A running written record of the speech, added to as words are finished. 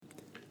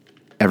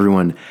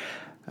Everyone,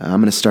 I'm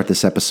going to start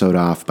this episode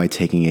off by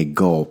taking a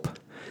gulp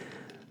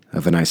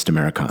of an iced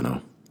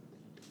Americano.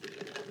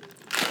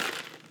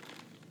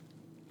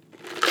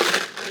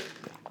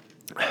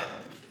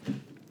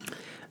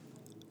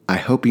 I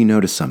hope you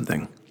noticed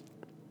something.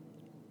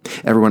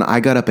 Everyone, I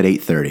got up at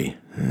 8:30,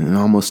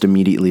 almost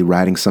immediately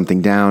writing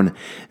something down,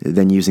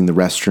 then using the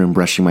restroom,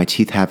 brushing my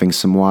teeth, having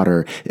some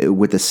water,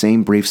 with the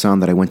same briefs on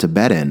that I went to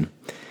bed in.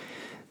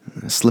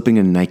 Slipping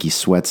in Nike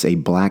sweats, a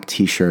black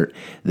t-shirt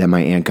that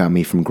my aunt got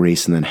me from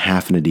Greece, and then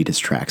half an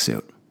Adidas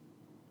tracksuit.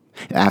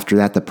 After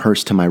that, the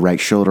purse to my right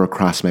shoulder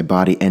across my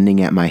body,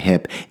 ending at my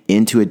hip,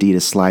 into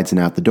Adidas slides and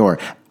out the door.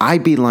 I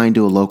beeline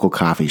to a local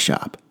coffee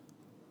shop.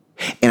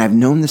 And I've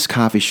known this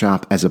coffee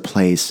shop as a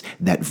place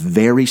that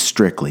very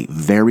strictly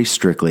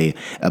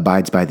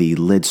abides by the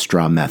lid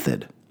straw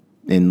method.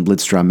 In lid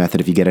straw method,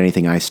 if you get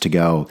anything iced to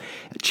go,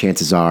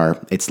 chances are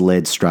it's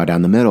lid straw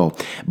down the middle.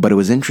 But it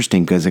was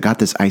interesting because I got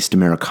this iced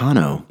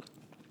Americano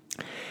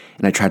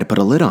and I tried to put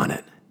a lid on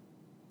it.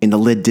 And the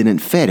lid didn't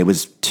fit. It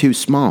was too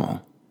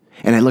small.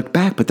 And I looked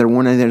back, but there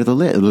weren't any other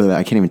lids.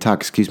 I can't even talk,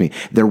 excuse me.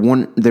 There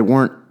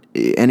weren't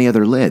any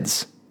other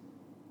lids.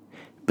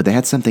 But they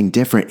had something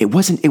different. It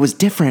was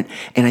different,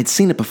 and I'd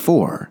seen it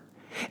before.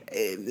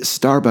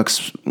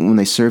 Starbucks, when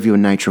they serve you a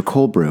nitro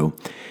cold brew,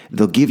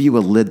 they'll give you a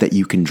lid that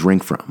you can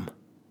drink from.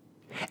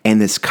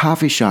 And this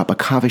coffee shop, a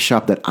coffee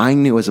shop that I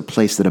knew as a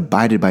place that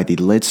abided by the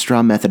lid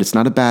straw method, it's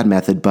not a bad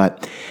method,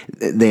 but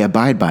they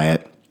abide by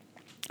it.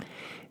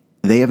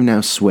 They have now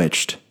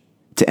switched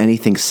to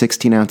anything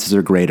 16 ounces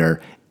or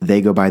greater.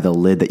 They go by the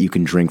lid that you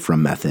can drink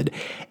from method.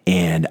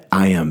 And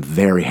I am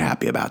very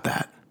happy about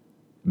that.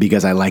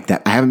 Because I like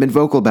that. I haven't been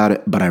vocal about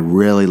it, but I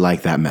really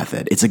like that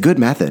method. It's a good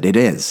method. It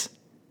is.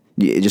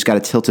 You just got to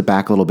tilt it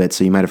back a little bit,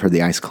 so you might have heard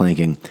the ice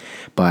clanking.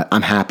 But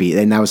I'm happy,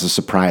 and that was a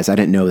surprise. I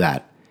didn't know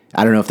that.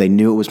 I don't know if they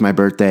knew it was my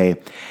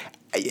birthday.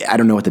 I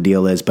don't know what the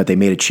deal is, but they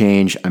made a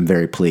change. I'm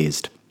very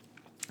pleased.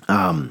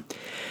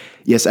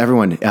 Yes,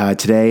 everyone,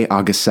 today,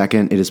 August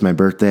 2nd, it is my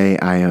birthday.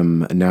 I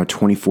am now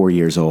 24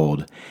 years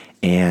old.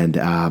 And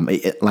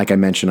like I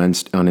mentioned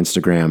on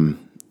Instagram,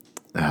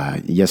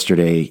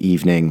 yesterday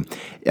evening,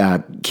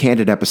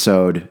 candid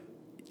episode,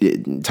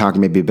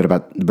 talking maybe a bit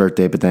about the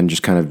birthday, but then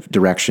just kind of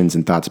directions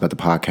and thoughts about the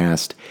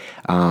podcast.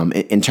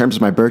 In terms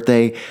of my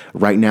birthday,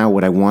 right now,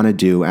 what I want to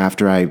do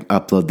after I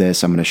upload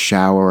this, I'm going to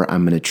shower.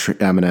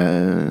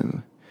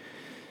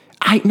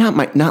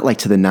 Not like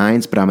to the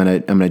nines, but I'm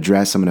gonna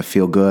dress. I'm gonna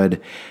feel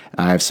good.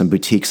 I have some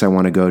boutiques I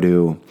want to go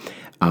to.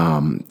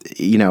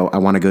 I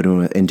want to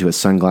go into a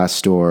sunglass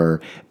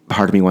store.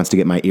 Part of me wants to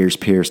get my ears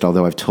pierced,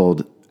 although I've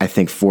told, I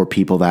think, 4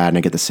 people that, and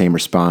I get the same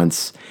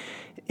response,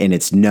 and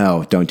it's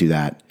no, don't do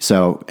that.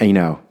 So, I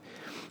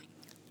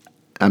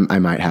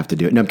might have to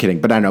do it. No, I'm kidding,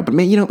 but I don't know. But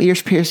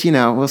ears pierced,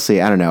 we'll see.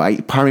 I don't know.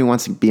 Part of me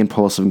wants to be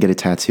impulsive and get a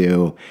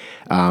tattoo.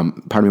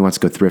 Part of me wants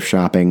to go thrift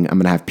shopping. I'm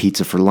going to have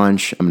pizza for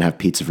lunch. I'm going to have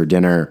pizza for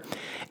dinner,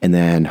 and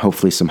then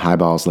hopefully some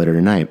highballs later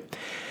tonight.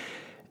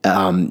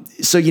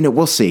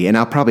 We'll see, and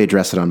I'll probably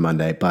address it on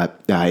Monday,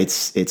 but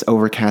it's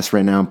overcast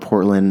right now in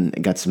Portland. I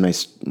got some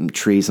nice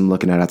trees I'm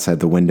looking at outside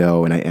the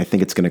window, and I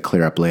think it's going to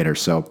clear up later.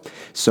 So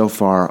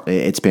far,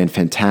 it's been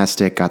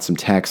fantastic. Got some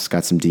texts,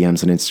 got some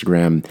DMs on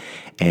Instagram,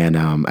 and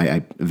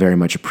I very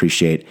much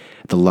appreciate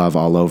the love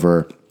all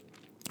over.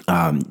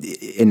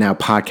 And now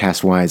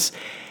podcast-wise,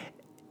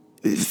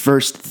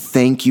 first,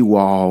 thank you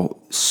all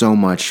so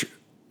much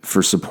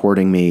for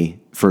supporting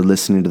me, for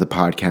listening to the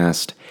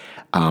podcast.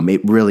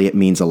 It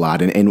means a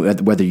lot.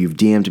 And whether you've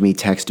DM'd me,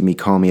 texted me,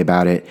 called me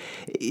about it,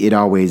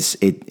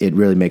 it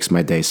really makes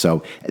my day.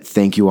 So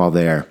thank you all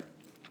there.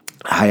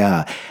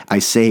 I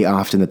say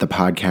often that the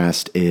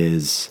podcast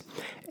is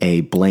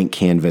a blank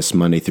canvas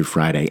Monday through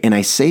Friday. And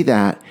I say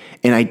that,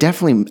 and I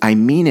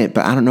mean it,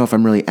 but I don't know if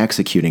I'm really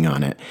executing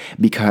on it,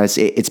 because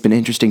it's been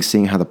interesting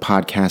seeing how the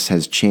podcast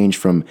has changed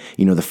from,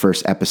 the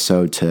first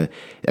episode to,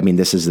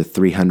 this is the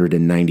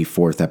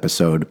 394th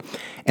episode.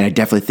 And I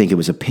definitely think it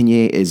was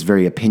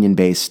very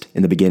opinion-based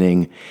in the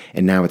beginning,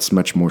 and now it's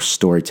much more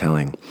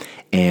storytelling.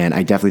 And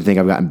I definitely think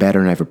I've gotten better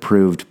and I've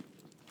improved.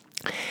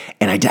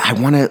 And I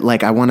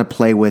want to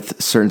play with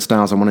certain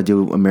styles. I want to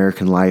do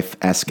American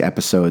Life-esque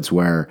episodes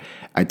where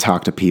I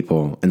talk to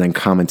people and then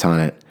comment on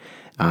it.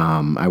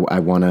 I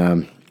want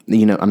to,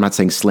 I'm not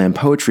saying slam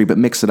poetry, but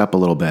mix it up a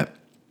little bit.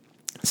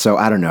 So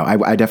I don't know.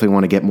 I definitely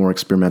want to get more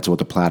experimental with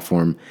the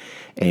platform.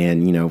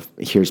 And,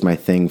 here's my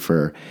thing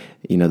for,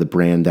 the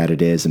brand that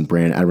it is, and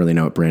brand. I don't really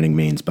know what branding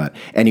means, but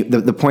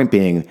the point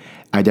being,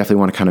 I definitely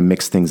want to kind of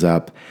mix things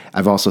up.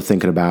 I've also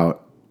thinking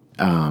about,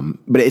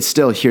 but it's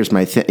still, here's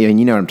my thing, and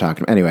you know what I'm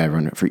talking about. Anyway,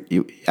 everyone,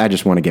 I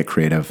just want to get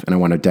creative, and I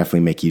want to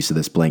definitely make use of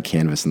this blank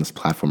canvas and this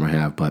platform I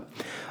have. But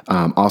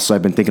also,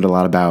 I've been thinking a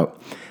lot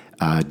about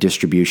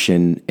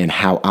distribution and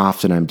how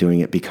often I'm doing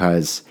it,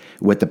 because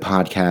with the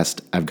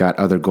podcast, I've got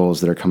other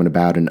goals that are coming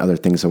about and other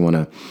things I want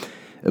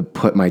to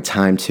put my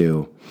time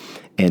to.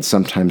 And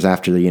sometimes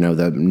after the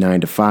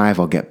 9 to 5,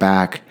 I'll get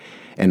back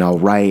and I'll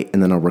write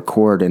and then I'll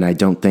record. And I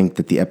don't think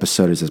that the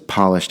episode is as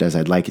polished as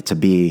I'd like it to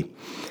be.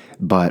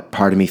 but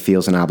part of me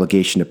feels an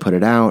obligation to put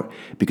it out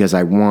because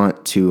I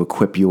want to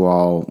equip you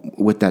all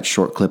with that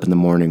short clip in the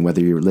morning,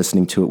 whether you're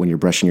listening to it when you're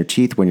brushing your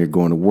teeth, when you're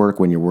going to work,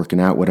 when you're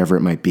working out, whatever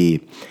it might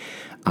be.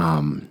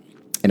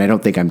 And I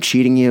don't think I'm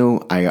cheating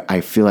you.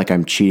 I feel like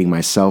I'm cheating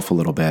myself a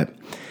little bit.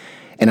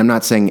 And I'm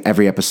not saying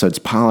every episode's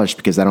polished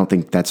because I don't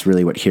think that's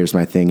really what Here's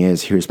My Thing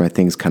is. Here's My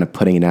Thing's kind of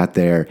putting it out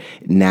there,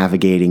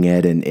 navigating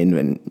it,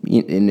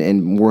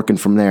 and working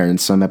from there. And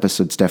some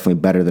episodes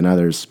definitely better than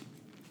others.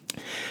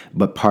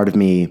 But part of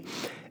me,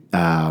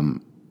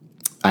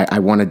 I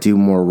want to do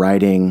more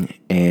writing,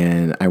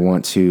 and I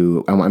want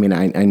to. I mean,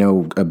 I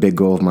know a big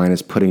goal of mine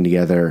is putting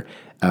together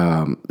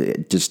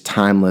just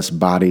timeless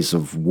bodies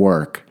of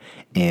work,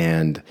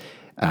 and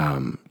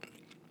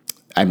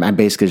I'm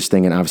basically just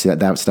thinking, obviously,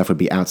 that stuff would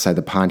be outside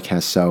the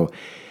podcast, so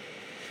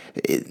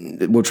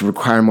which would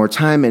require more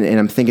time. And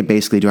I'm thinking,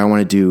 basically, do I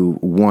want to do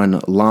one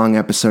long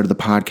episode of the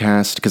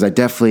podcast? Because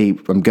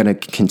I'm going to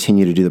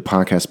continue to do the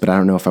podcast, but I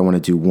don't know if I want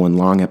to do one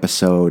long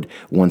episode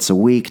once a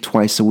week,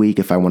 twice a week,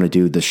 if I want to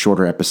do the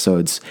shorter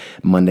episodes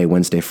Monday,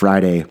 Wednesday,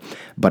 Friday.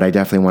 But I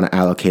definitely want to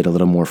allocate a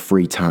little more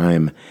free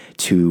time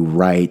to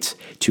write,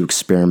 to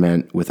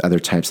experiment with other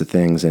types of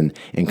things, and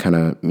kind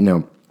of,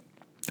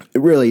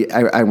 really,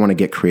 I want to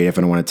get creative,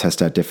 and I want to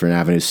test out different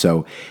avenues.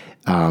 So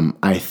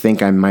I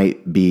think I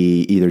might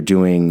be either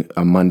doing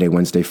a Monday,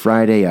 Wednesday,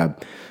 Friday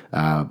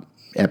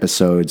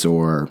episodes,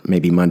 or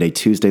maybe Monday,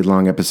 Tuesday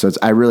long episodes.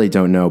 I really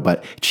don't know,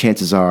 but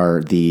chances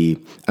are the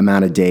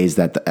amount of days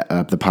that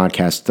the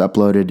podcast is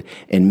uploaded,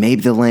 and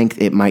maybe the length,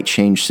 it might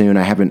change soon.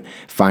 I haven't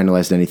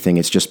finalized anything.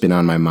 It's just been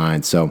on my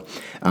mind. So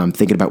I'm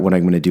thinking about what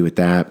I'm going to do with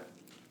that.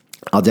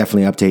 I'll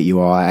definitely update you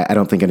all. I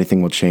don't think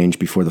anything will change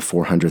before the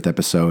 400th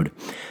episode.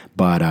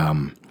 But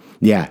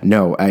yeah,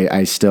 no,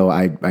 I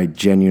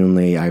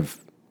genuinely,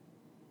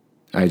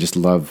 I just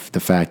love the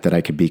fact that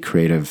I could be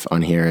creative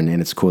on here, and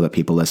it's cool that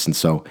people listen.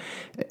 So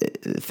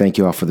thank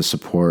you all for the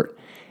support.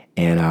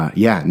 And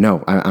yeah,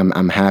 no,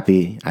 I'm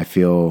happy. I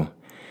feel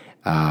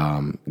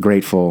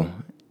grateful.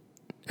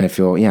 And I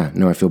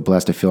feel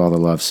blessed. I feel all the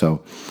love.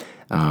 So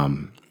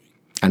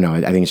I know,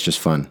 I think it's just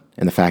fun.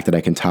 And the fact that I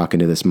can talk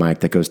into this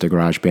mic that goes to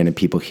GarageBand and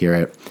people hear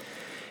it.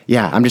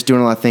 Yeah, I'm just doing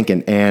a lot of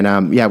thinking.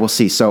 And yeah, we'll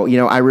see. So,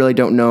 I really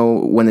don't know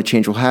when the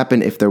change will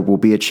happen, if there will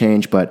be a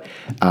change, but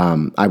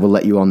I will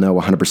let you all know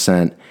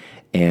 100%.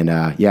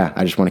 And yeah,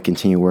 I just want to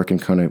continue working,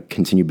 kind of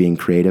continue being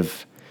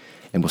creative,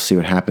 and we'll see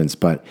what happens.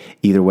 But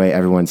either way,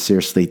 everyone,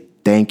 seriously,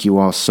 thank you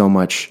all so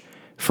much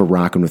for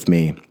rocking with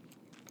me.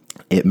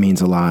 It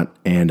means a lot.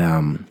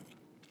 And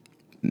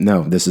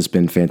no, this has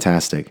been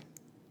fantastic.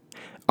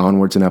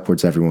 Onwards and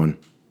upwards, everyone.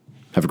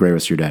 Have a great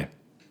rest of your day.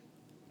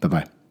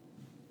 Bye-bye.